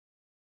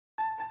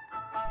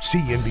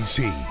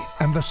CNBC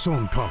and the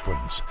Sohn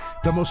Conference,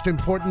 the most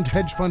important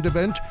hedge fund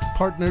event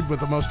partnered with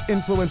the most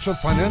influential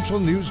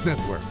financial news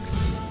network.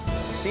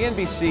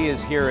 CNBC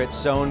is here at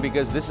Sohn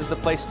because this is the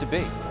place to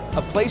be.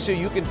 A place where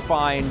you can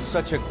find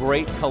such a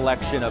great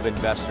collection of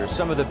investors.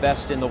 Some of the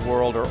best in the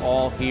world are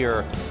all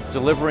here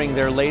delivering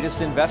their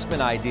latest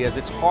investment ideas.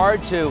 It's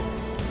hard to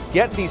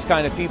get these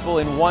kind of people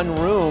in one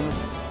room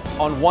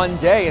on one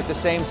day at the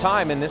same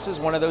time, and this is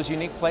one of those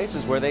unique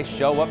places where they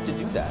show up to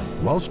do that.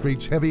 Wall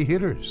Street's heavy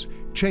hitters,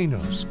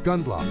 Chanos,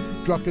 Gunblock,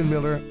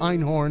 Druckenmiller,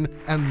 Einhorn,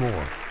 and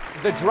more.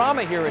 The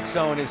drama here at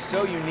Sohn is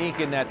so unique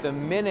in that the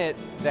minute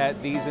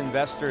that these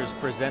investors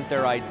present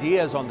their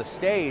ideas on the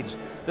stage,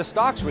 the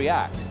stocks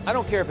react. I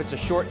don't care if it's a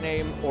short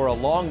name or a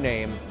long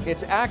name,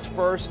 it's act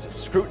first,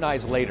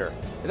 scrutinize later.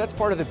 That's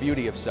part of the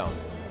beauty of Sohn.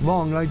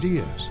 Long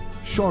ideas,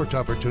 short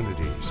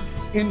opportunities,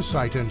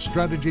 insight and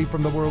strategy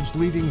from the world's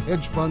leading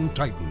hedge fund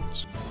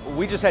titans.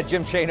 We just had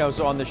Jim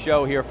Chanos on the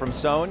show here from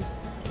Sohn,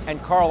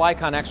 and Carl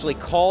Icahn actually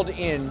called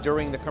in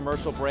during the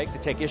commercial break to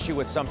take issue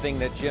with something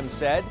that Jim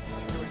said.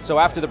 So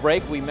after the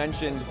break, we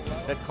mentioned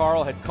that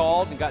Carl had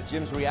called and got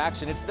Jim's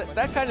reaction. It's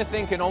that kind of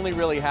thing can only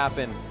really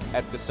happen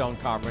at the Sohn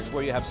Conference,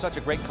 where you have such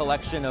a great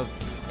collection of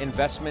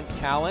investment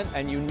talent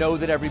and you know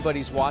that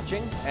everybody's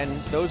watching,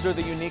 and those are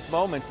the unique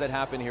moments that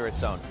happen here at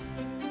Sohn.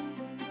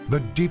 The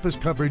deepest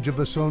coverage of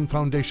the Sohn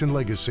Foundation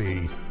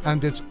legacy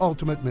and its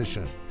ultimate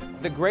mission.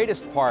 The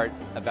greatest part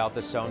about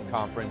the Sohn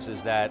Conference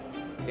is that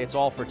it's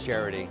all for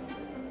charity.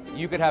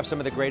 You could have some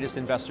of the greatest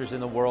investors in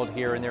the world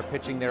here and they're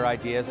pitching their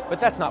ideas, but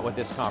that's not what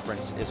this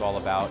conference is all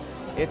about.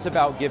 It's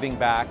about giving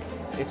back.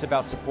 It's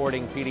about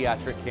supporting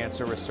pediatric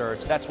cancer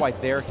research. That's why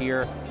they're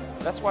here.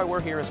 That's why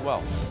we're here as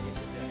well.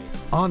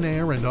 On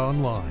air and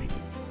online.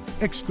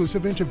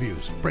 Exclusive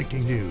interviews,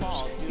 breaking news,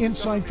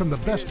 insight from the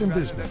best in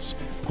business,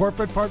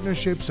 corporate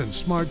partnerships, and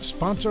smart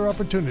sponsor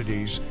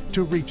opportunities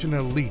to reach an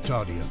elite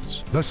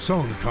audience. The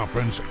Sohn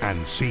Conference and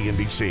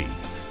CNBC,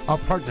 a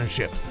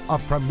partnership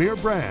of premier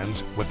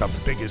brands with the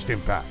biggest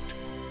impact.